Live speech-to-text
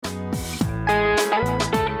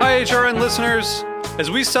HRN listeners.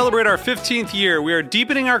 As we celebrate our 15th year, we are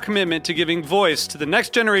deepening our commitment to giving voice to the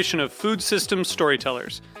next generation of food systems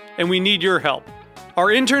storytellers, and we need your help. Our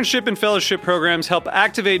internship and fellowship programs help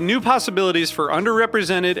activate new possibilities for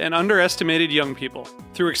underrepresented and underestimated young people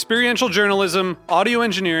through experiential journalism, audio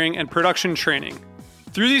engineering, and production training.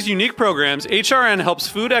 Through these unique programs, HRN helps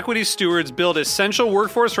food equity stewards build essential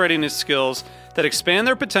workforce readiness skills that expand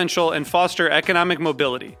their potential and foster economic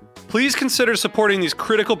mobility. Please consider supporting these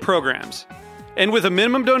critical programs. And with a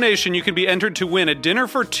minimum donation, you can be entered to win a dinner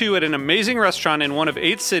for two at an amazing restaurant in one of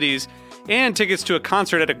 8 cities and tickets to a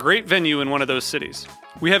concert at a great venue in one of those cities.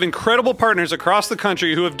 We have incredible partners across the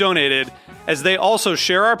country who have donated, as they also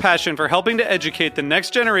share our passion for helping to educate the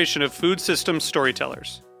next generation of food systems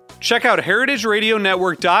storytellers. Check out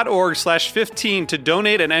heritageradionetwork.org/15 to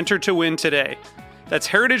donate and enter to win today. That's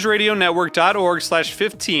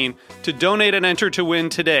heritageradionetwork.org/15 to donate and enter to win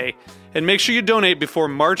today. And make sure you donate before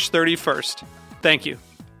March 31st. Thank you.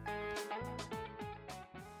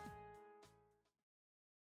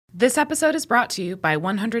 This episode is brought to you by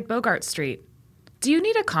 100 Bogart Street. Do you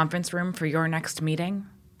need a conference room for your next meeting?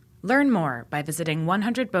 Learn more by visiting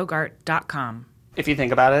 100bogart.com. If you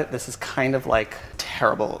think about it, this is kind of like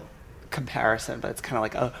terrible comparison, but it's kind of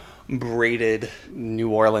like a braided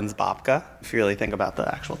New Orleans babka, if you really think about the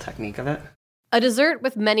actual technique of it. A dessert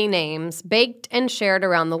with many names, baked and shared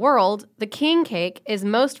around the world, the king cake is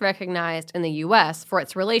most recognized in the U.S. for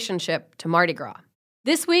its relationship to Mardi Gras.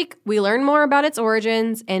 This week, we learn more about its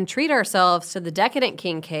origins and treat ourselves to the decadent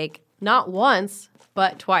king cake, not once,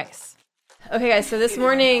 but twice. Okay, guys, so this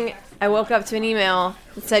morning I woke up to an email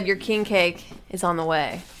that said your king cake is on the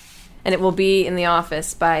way, and it will be in the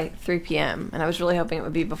office by 3 p.m., and I was really hoping it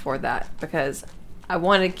would be before that because I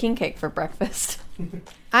wanted king cake for breakfast.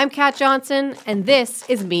 I'm Kat Johnson, and this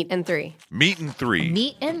is Meat and Three. Meat and Three.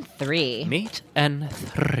 Meat and Three. Meat and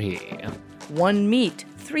Three. 1 meat,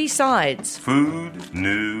 3 sides. Food,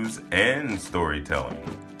 news, and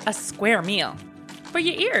storytelling. A square meal for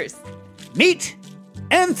your ears. Meat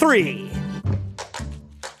and Three.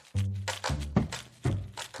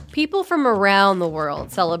 People from around the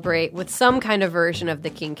world celebrate with some kind of version of the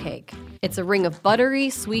king cake. It's a ring of buttery,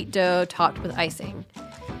 sweet dough topped with icing.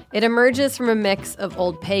 It emerges from a mix of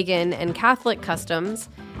old pagan and Catholic customs,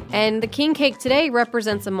 and the king cake today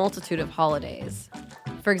represents a multitude of holidays.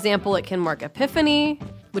 For example, it can mark Epiphany,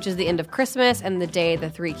 which is the end of Christmas and the day the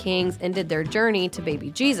 3 kings ended their journey to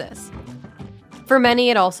baby Jesus. For many,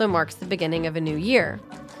 it also marks the beginning of a new year.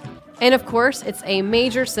 And of course, it's a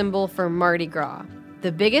major symbol for Mardi Gras,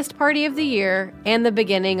 the biggest party of the year and the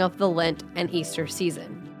beginning of the Lent and Easter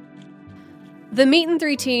season. The Meat and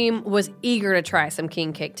Three team was eager to try some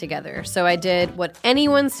king cake together, so I did what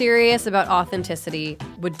anyone serious about authenticity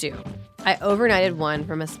would do. I overnighted one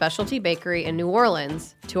from a specialty bakery in New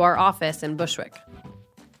Orleans to our office in Bushwick.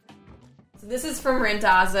 So this is from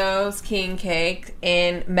Randazzo's king cake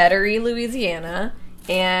in Metairie, Louisiana,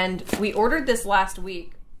 and we ordered this last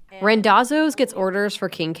week. Randazzo's gets orders for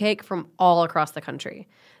king cake from all across the country.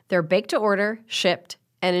 They're baked to order, shipped,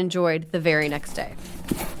 and enjoyed the very next day.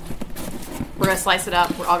 We're going to slice it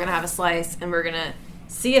up. We're all going to have a slice, and we're going to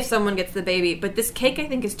see if someone gets the baby. But this cake, I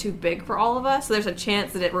think, is too big for all of us, so there's a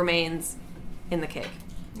chance that it remains in the cake.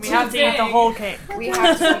 We have to eat the whole cake. We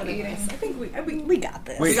have to eat this. I think we got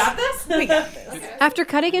this. We got this? We got this. After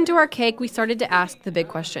cutting into our cake, we started to ask the big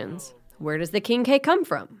questions. Where does the king cake come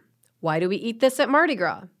from? Why do we eat this at Mardi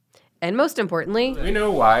Gras? And most importantly... Do we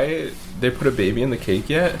know why they put a baby in the cake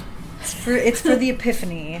yet? It's for the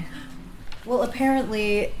Epiphany. Well,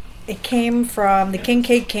 apparently... the king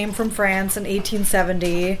cake came from France in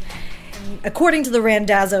 1870, according to the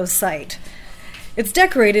Randazzo site. It's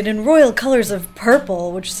decorated in royal colors of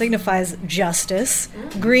purple, which signifies justice,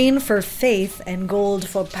 green for faith, and gold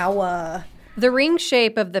for power. The ring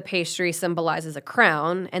shape of the pastry symbolizes a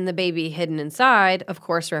crown, and the baby hidden inside, of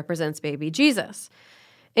course, represents baby Jesus.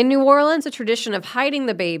 In New Orleans, a tradition of hiding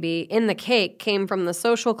the baby in the cake came from the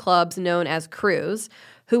social clubs known as crews,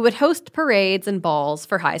 who would host parades and balls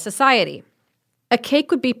for high society. A cake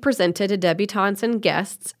would be presented to debutantes and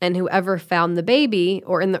guests, and whoever found the baby,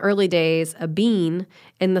 or in the early days, a bean,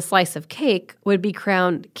 in the slice of cake, would be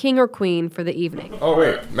crowned king or queen for the evening. Oh,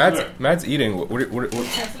 wait. Matt's eating. What,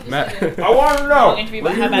 Matt, I want to know.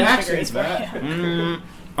 What are your reactions, Matt?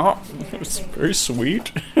 Oh, it's very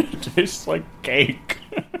sweet. It tastes like cake.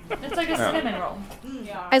 It's like a cinnamon roll.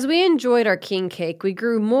 As we enjoyed our king cake, we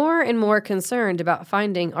grew more and more concerned about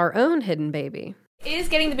finding our own hidden baby. Is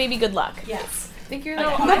getting the baby good luck? Yes. think you're No,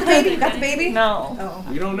 like, You got the baby? You got the baby? No. Oh.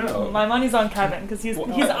 We don't know. My money's on Kevin because he's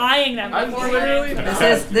eyeing them. I'm before literally.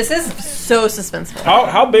 this is so suspenseful.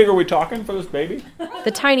 How big are we talking for this baby?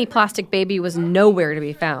 The tiny plastic baby was nowhere to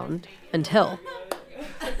be found until.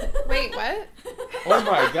 Wait, what? Oh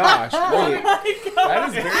my gosh! Wait,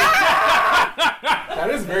 that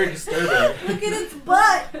is very disturbing. Look at its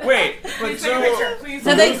butt. Wait, but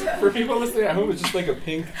for people listening at home, it's just like a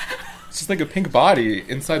pink. It's just like a pink body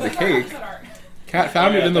inside the cake. Kat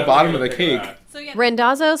found it in the bottom of the cake.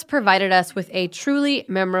 Randazzo's provided us with a truly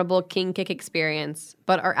memorable king cake experience,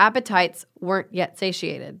 but our appetites weren't yet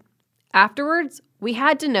satiated. Afterwards, we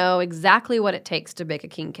had to know exactly what it takes to bake a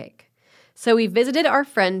king cake. So we visited our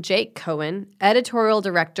friend Jake Cohen, editorial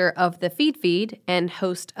director of the FeedFeed and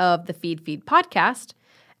host of the FeedFeed podcast,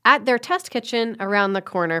 at their test kitchen around the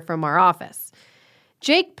corner from our office.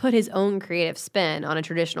 Jake put his own creative spin on a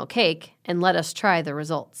traditional cake and let us try the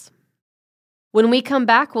results. When we come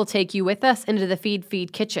back, we'll take you with us into the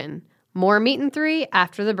FeedFeed kitchen. More Meat and Three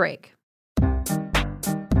after the break.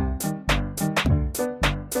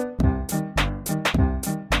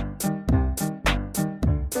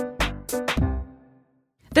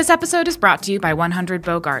 This episode is brought to you by 100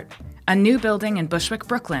 Bogart, a new building in Bushwick,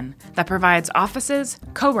 Brooklyn that provides offices,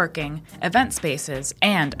 co-working, event spaces,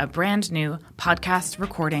 and a brand new podcast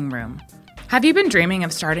recording room. Have you been dreaming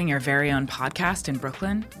of starting your very own podcast in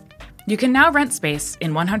Brooklyn? You can now rent space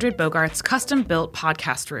in 100 Bogart's custom-built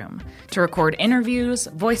podcast room to record interviews,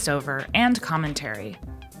 voiceover, and commentary.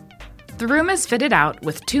 The room is fitted out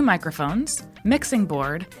with 2 microphones, mixing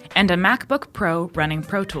board, and a MacBook Pro running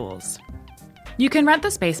Pro Tools. You can rent the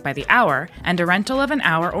space by the hour, and a rental of an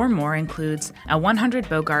hour or more includes a 100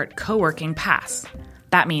 Bogart co-working pass.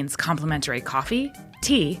 That means complimentary coffee,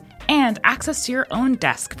 tea, and access to your own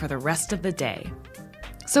desk for the rest of the day.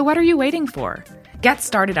 So what are you waiting for? Get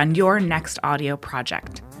started on your next audio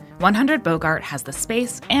project. 100 Bogart has the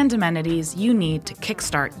space and amenities you need to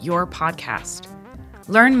kickstart your podcast.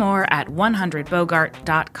 Learn more at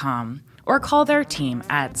 100bogart.com or call their team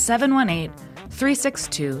at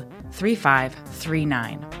 718-362-3539.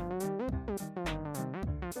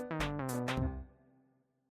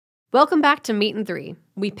 Welcome back to Meat and Three.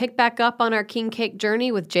 We pick back up on our king cake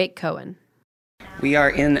journey with Jake Cohen. We are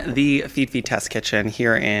in the FeedFeed Test Kitchen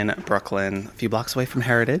here in Brooklyn, a few blocks away from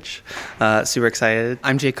Heritage. Super excited.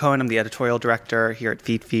 I'm Jake Cohen. I'm the editorial director here at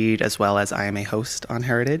FeedFeed, as well as I am a host on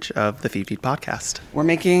Heritage of the FeedFeed podcast. We're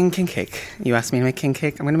making king cake. You asked me to make king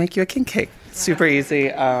cake. I'm going to make you a king cake. Super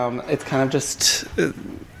easy. It's kind of just,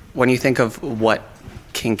 when you think of what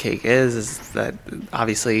king cake is that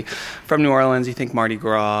obviously from New Orleans you think Mardi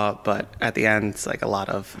Gras, but at the end it's like a lot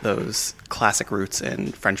of those classic roots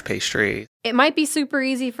in French pastry. It might be super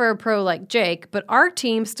easy for a pro like Jake, but our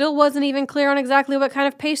team still wasn't even clear on exactly what kind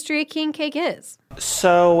of pastry a king cake is.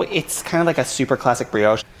 So it's kind of like a super classic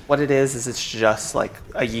brioche. What it is it's just like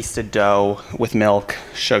a yeasted dough with milk,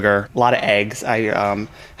 sugar, a lot of eggs. I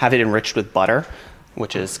have it enriched with butter,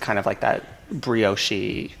 which is kind of like that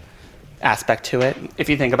brioche aspect to it. If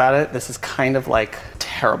you think about it, this is kind of like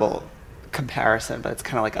terrible comparison, but it's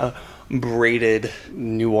kind of like a braided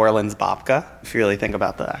New Orleans babka, if you really think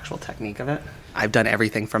about the actual technique of it. I've done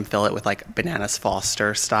everything from fill it with like bananas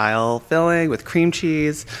Foster style filling with cream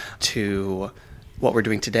cheese to what we're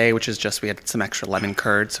doing today, which is just we had some extra lemon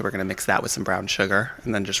curd, so we're going to mix that with some brown sugar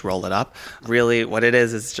and then just roll it up. Really, what it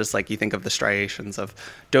is just like you think of the striations of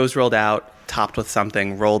doughs rolled out, topped with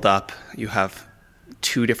something, rolled up. You have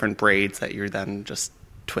 2 different braids that you then just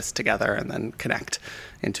twist together and then connect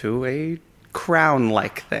into a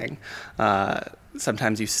crown-like thing.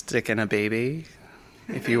 Sometimes you stick in a baby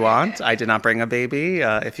if you want. I did not bring a baby.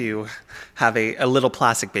 If you have a little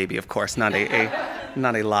plastic baby, of course, not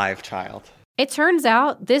a live child. It turns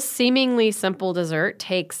out this seemingly simple dessert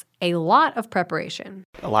takes a lot of preparation.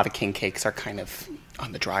 A lot of king cakes are kind of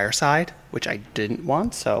on the drier side, which I didn't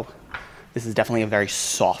want, so this is definitely a very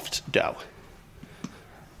soft dough.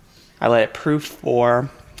 I let it proof for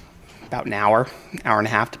about an hour and a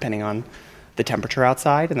half, depending on the temperature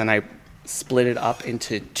outside. And then I split it up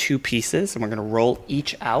into 2 pieces, and we're going to roll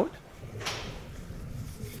each out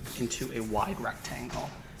into a wide rectangle.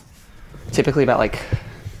 Typically about like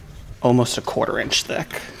almost a 1/4 inch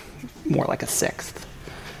thick, more like a 1/6.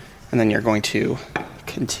 And then you're going to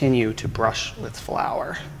continue to brush with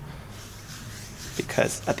flour,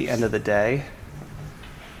 because at the end of the day,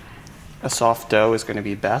 a soft dough is going to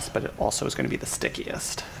be best, but it also is going to be the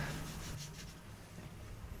stickiest.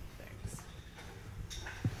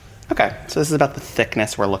 Okay, so this is about the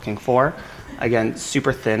thickness we're looking for. Again,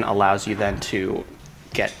 super thin allows you then to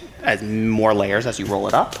get as more layers as you roll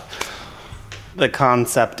it up. The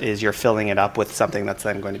concept is you're filling it up with something that's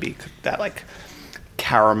then going to be that like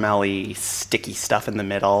caramelly, sticky stuff in the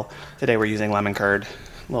middle. Today we're using lemon curd,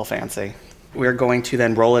 a little fancy. We're going to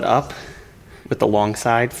then roll it up with the long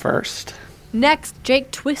side first. Next,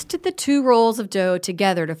 Jake twisted the 2 rolls of dough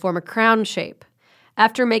together to form a crown shape.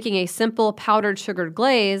 After making a simple powdered sugar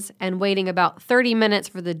glaze and waiting about 30 minutes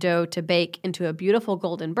for the dough to bake into a beautiful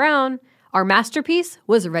golden brown, our masterpiece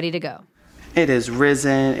was ready to go. It is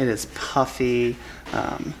risen, it is puffy.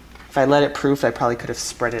 If I let it proof, I probably could have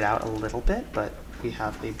spread it out a little bit, but we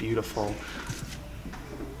have a beautiful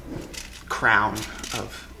crown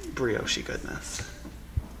of brioche goodness.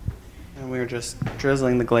 And we're just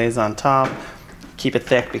drizzling the glaze on top. Keep it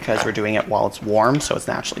thick because we're doing it while it's warm, so it's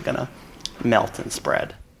naturally gonna melt and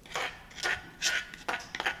spread.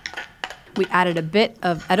 We added a bit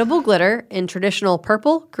of edible glitter in traditional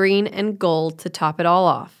purple, green, and gold to top it all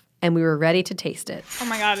off, and we were ready to taste it. Oh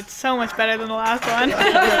my god, it's so much better than the last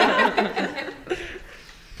one.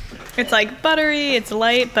 It's like buttery, it's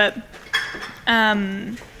light, but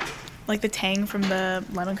like the tang from the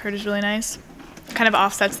lemon curd is really nice. It kind of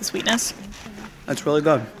offsets the sweetness. That's really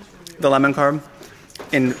good. The lemon curd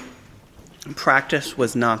in practice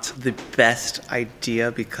was not the best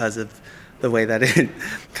idea because of the way that it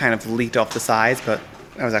kind of leaked off the sides, but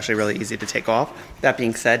it was actually really easy to take off. That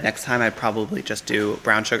being said, next time I'd probably just do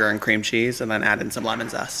brown sugar and cream cheese and then add in some lemon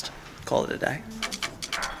zest. Call it a day.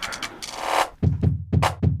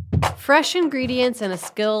 Fresh ingredients and a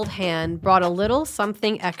skilled hand brought a little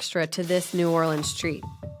something extra to this New Orleans treat.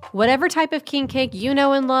 Whatever type of king cake you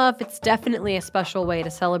know and love, it's definitely a special way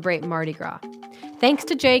to celebrate Mardi Gras. Thanks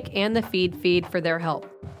to Jake and the FeedFeed for their help.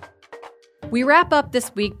 We wrap up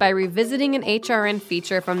this week by revisiting an HRN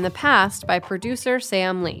feature from the past by producer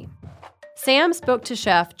Sam Lee. Sam spoke to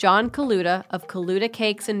Chef John Caluda of Caluda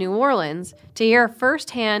Cakes in New Orleans to hear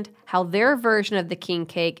firsthand how their version of the king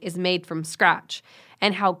cake is made from scratch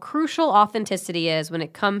and how crucial authenticity is when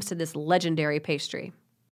it comes to this legendary pastry.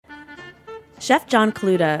 Chef John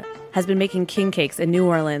Caluda has been making king cakes in New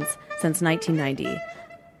Orleans since 1990.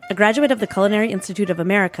 A graduate of the Culinary Institute of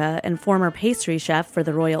America and former pastry chef for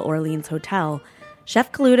the Royal Orleans Hotel,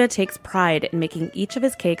 Chef Caluda takes pride in making each of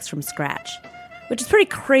his cakes from scratch, which is pretty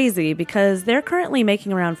crazy because they're currently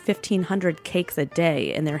making around 1,500 cakes a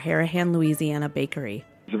day in their Harahan, Louisiana bakery.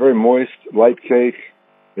 It's a very moist, light cake.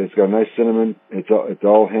 It's got a nice cinnamon. It's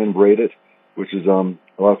all hand braided, which is a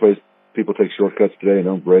lot of places people take shortcuts today and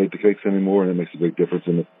don't braid the cakes anymore, and it makes a big difference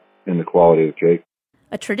in the quality of the cake.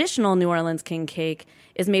 A traditional New Orleans king cake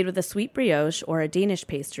is made with a sweet brioche or a Danish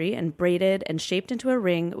pastry and braided and shaped into a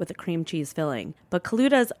ring with a cream cheese filling. But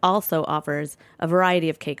Caluda's also offers a variety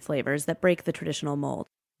of cake flavors that break the traditional mold.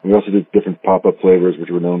 We also do different pop-up flavors, which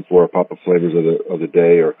we're known for, pop-up flavors of the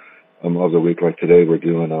day or of the week. Like today, we're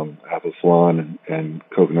doing apple flan and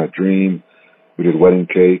coconut dream. We did wedding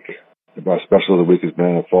cake. Our special of the week is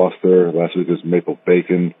banana foster. Last week was maple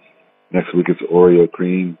bacon. Next week it's Oreo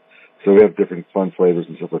cream. So we have different fun flavors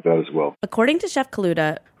and stuff like that as well. According to Chef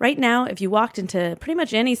Caluda, right now, if you walked into pretty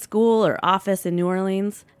much any school or office in New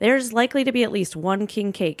Orleans, there's likely to be at least one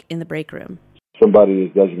king cake in the break room. Somebody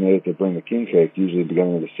is designated to bring the king cake, usually at the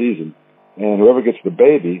beginning of the season. And whoever gets the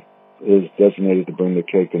baby is designated to bring the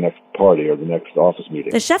cake the next party or the next office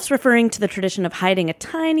meeting. The chef's referring to the tradition of hiding a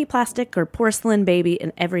tiny plastic or porcelain baby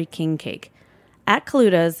in every king cake. At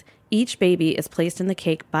Caluda's, each baby is placed in the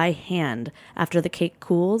cake by hand after the cake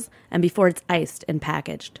cools and before it's iced and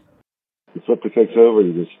packaged. You flip the cakes over,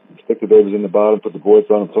 you just stick the babies in the bottom, put the boards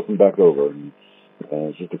on, and flip them back over. And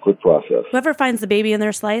it's just a quick process. Whoever finds the baby in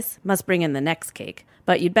their slice must bring in the next cake.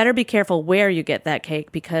 But you'd better be careful where you get that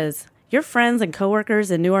cake because your friends and coworkers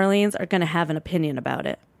in New Orleans are going to have an opinion about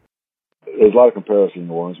it. There's a lot of comparison in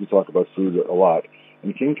New Orleans. We talk about food a lot.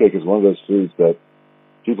 And king cake is one of those foods that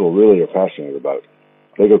people really are passionate about.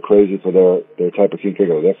 They go crazy for their type of king cake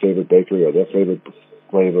or their favorite bakery or their favorite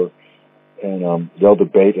flavor. And they'll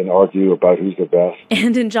debate and argue about who's the best.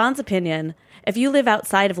 And in John's opinion, if you live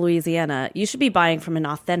outside of Louisiana, you should be buying from an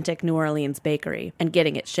authentic New Orleans bakery and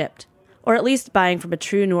getting it shipped. Or at least buying from a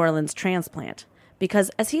true New Orleans transplant.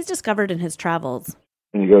 Because as he's discovered in his travels...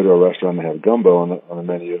 And you go to a restaurant and they have gumbo on the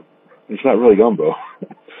menu. It's not really gumbo.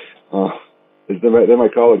 They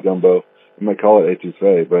might call it gumbo. They might call it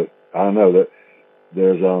etouffee, but I don't know.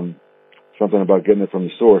 There's something about getting it from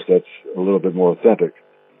the source that's a little bit more authentic.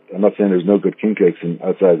 I'm not saying there's no good king cakes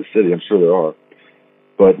outside the city. I'm sure there are.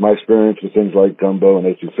 But my experience with things like gumbo and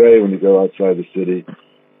etouffee, when you go outside the city,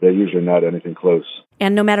 they're usually not anything close.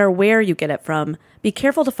 And no matter where you get it from, be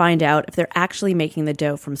careful to find out if they're actually making the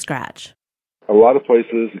dough from scratch. A lot of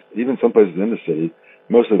places, even some places in the city,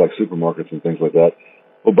 mostly like supermarkets and things like that,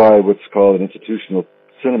 we'll buy what's called an institutional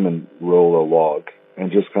cinnamon roller log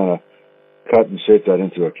and just kind of cut and shape that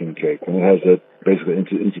into a king cake. And it has a basically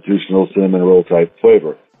institutional cinnamon roll type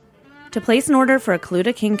flavor. To place an order for a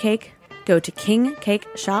Caluda king cake, go to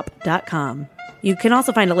kingcakeshop.com. You can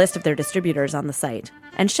also find a list of their distributors on the site.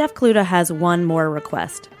 And Chef Caluda has one more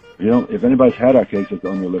request. If anybody's had our cakes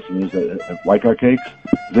on your listeners that like our cakes,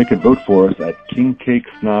 they could vote for us at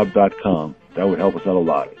kingcakesnob.com. That would help us out a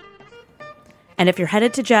lot. And if you're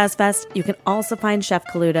headed to Jazz Fest, you can also find Chef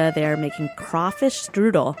Caluda there making crawfish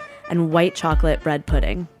strudel and white chocolate bread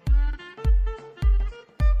pudding.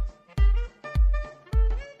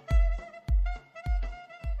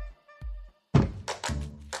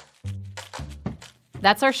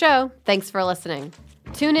 That's our show. Thanks for listening.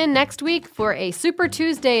 Tune in next week for a Super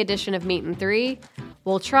Tuesday edition of Meat and Three.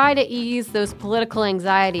 We'll try to ease those political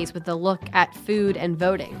anxieties with a look at food and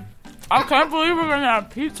voting. I can't believe we're going to have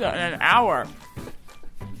pizza in an hour.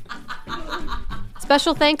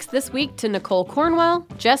 Special thanks this week to Nicole Cornwell,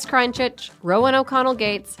 Jess Kreinchich, Rowan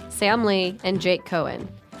O'Connell-Gates, Sam Lee, and Jake Cohen.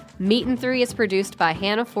 Meat and Three is produced by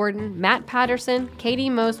Hannah Forden, Matt Patterson, Katie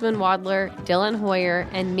Mosman-Wadler, Dylan Hoyer,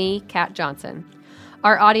 and me, Kat Johnson.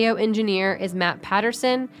 Our audio engineer is Matt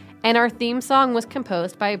Patterson, and our theme song was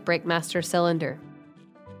composed by Breakmaster Cylinder.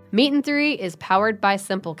 Meat and Three is powered by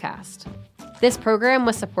Simplecast. This program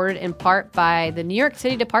was supported in part by the New York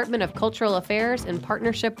City Department of Cultural Affairs in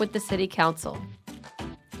partnership with the City Council.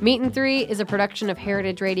 Meat and Three is a production of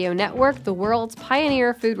Heritage Radio Network, the world's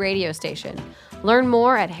pioneer food radio station. Learn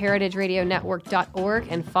more at heritageradionetwork.org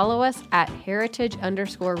and follow us at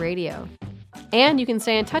heritage_radio. And you can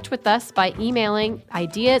stay in touch with us by emailing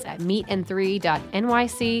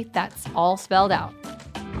ideas@meatand3.nyc. That's all spelled out.